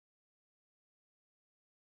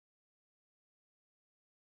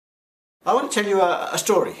I want to tell you a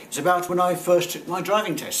story. It's about when I first took my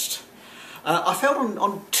driving test. I failed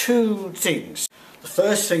on two things. The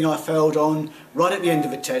first thing I failed on, right at the end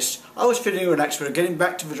of the test, I was feeling relaxed. We were getting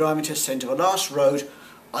back to the driving test centre. The last road,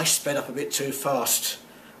 I sped up a bit too fast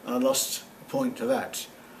and I lost a point to that.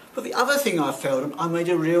 But the other thing I failed on, I made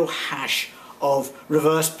a real hash of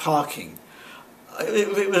reverse parking.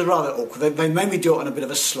 It was rather awkward. They made me do it on a bit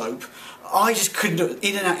of a slope. I just couldn't do it,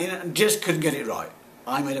 in and out, just couldn't get it right.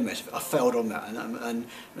 I made a mess of it. I failed on that, and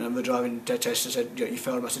the driving tester said, "Yeah, you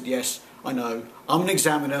failed." I said, "Yes, I know. I'm an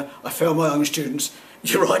examiner. I fail my own students.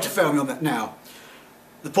 You're right to fail me on that." Now,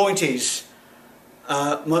 the point is,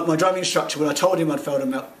 my driving instructor, when I told him I'd failed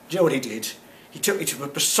him, do you know what he did? He took me to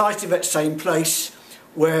precisely that same place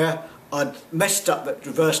where I'd messed up that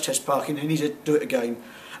reverse test parking, and he said, "Do it again."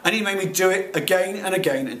 And he made me do it again and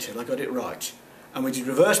again until I got it right. And we did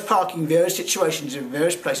reverse parking in various situations in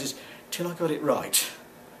various places till I got it right.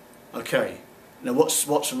 Okay, now what's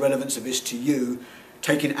the relevance of this to you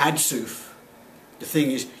taking ADSUF? The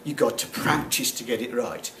thing is, you've got to practice to get it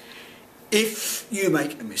right. If you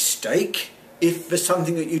make a mistake, if there's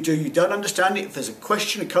something that you do, you don't understand it, if there's a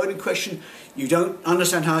question, a coding question, you don't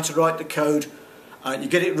understand how to write the code, you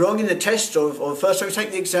get it wrong in the test or the first time you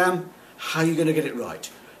take the exam, how are you going to get it right?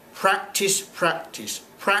 Practice, practice,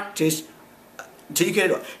 practice, until you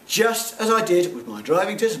get it right. Just as I did with my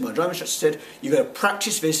driving test, my driving instructor said, you've got to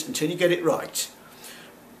practice this until you get it right.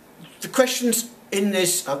 The questions in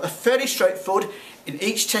this are fairly straightforward. In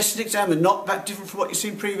each test and exam, they're not that different from what you've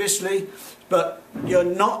seen previously, but you're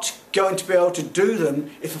not going to be able to do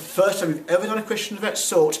them if the first time you've ever done a question of that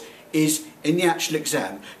sort is in the actual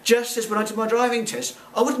exam. Just as when I did my driving test,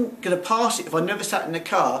 I wasn't going to pass it if I never sat in the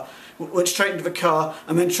car, went straight into the car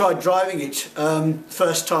and then tried driving it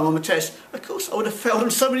first time on the test. Of course I would have failed on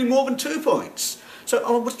so many more than 2 points. So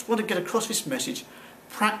I just want to get across this message.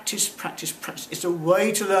 Practice, practice, practice. It's a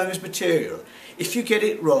way to learn this material. If you get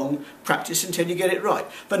it wrong, practice until you get it right.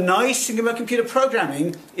 The nice thing about computer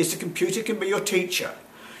programming is the computer can be your teacher.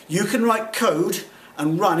 You can write code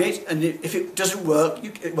and run it, and if it doesn't work,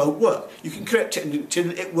 it won't work. You can correct it until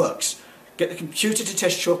it works. Get the computer to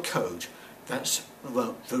test your code. That's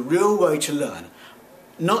the real way to learn.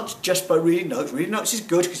 Not just by reading notes. Reading notes is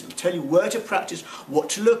good because it will tell you where to practice, what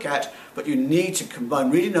to look at, but you need to combine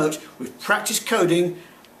reading notes with practice coding.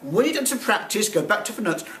 When you've done some practice, go back to the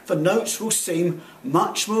notes. The notes will seem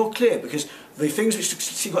much more clear because the things which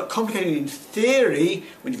seem quite complicated in theory,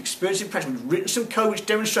 when you've experienced it in practice, when you've written some code which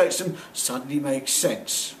demonstrates them, suddenly makes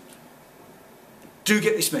sense. Do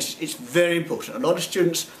get this message. It's very important. A lot of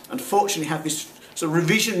students, unfortunately, have this sort of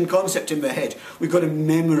revision concept in their head. We've got to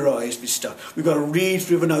memorise this stuff. We've got to read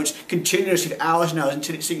through the notes continuously for hours and hours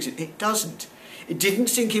until it sinks in. It doesn't. It didn't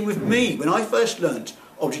sink in with me when I first learnt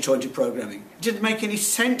object-oriented programming. It didn't make any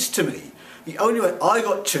sense to me. The only way I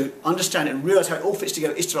got to understand it and realise how it all fits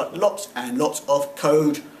together is to write lots and lots of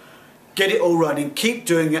code, get it all running, keep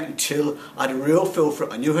doing it until I had a real feel for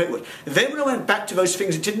it. I knew how it would. Then when I went back to those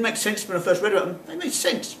things that didn't make sense when I first read about them, they made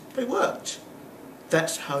sense. They worked.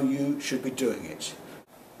 That's how you should be doing it.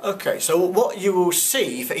 Okay, so what you will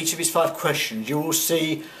see for each of these 5 questions, you will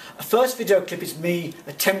see a first video clip is me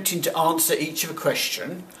attempting to answer each of a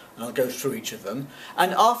question, and I'll go through each of them.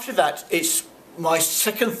 And after that, it's my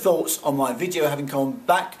second thoughts on my video, having come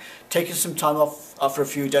back, taken some time off after a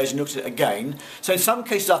few days and looked at it again. So in some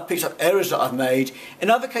cases I've picked up errors that I've made. In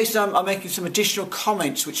other cases I'm making some additional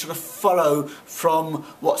comments which sort of follow from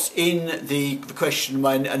what's in the question in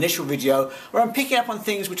my initial video, where I'm picking up on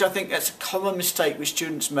things which I think that's a common mistake which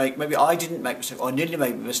students make. Maybe I didn't make a mistake, or I nearly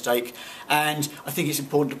made a mistake, and I think it's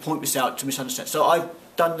important to point this out to misunderstand. So I've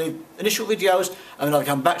done the initial videos, and then I've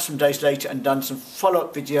come back some days later and done some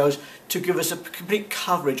follow-up videos to give us a complete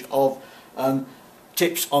coverage of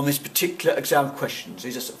tips on this particular exam questions.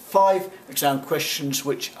 These are 5 exam questions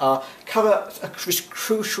which cover this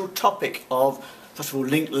crucial topic of, first of all,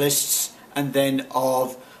 linked lists, and then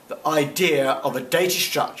of the idea of a data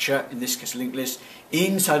structure, in this case a linked list,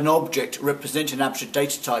 inside an object representing an abstract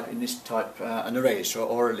data type, in this type an array list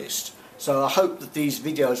or a list. So I hope that these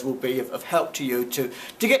videos will be of help to you to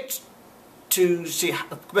get to see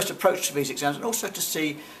the best approach to these exams, and also to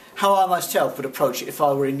see how I myself would approach it if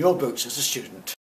I were in your boots as a student.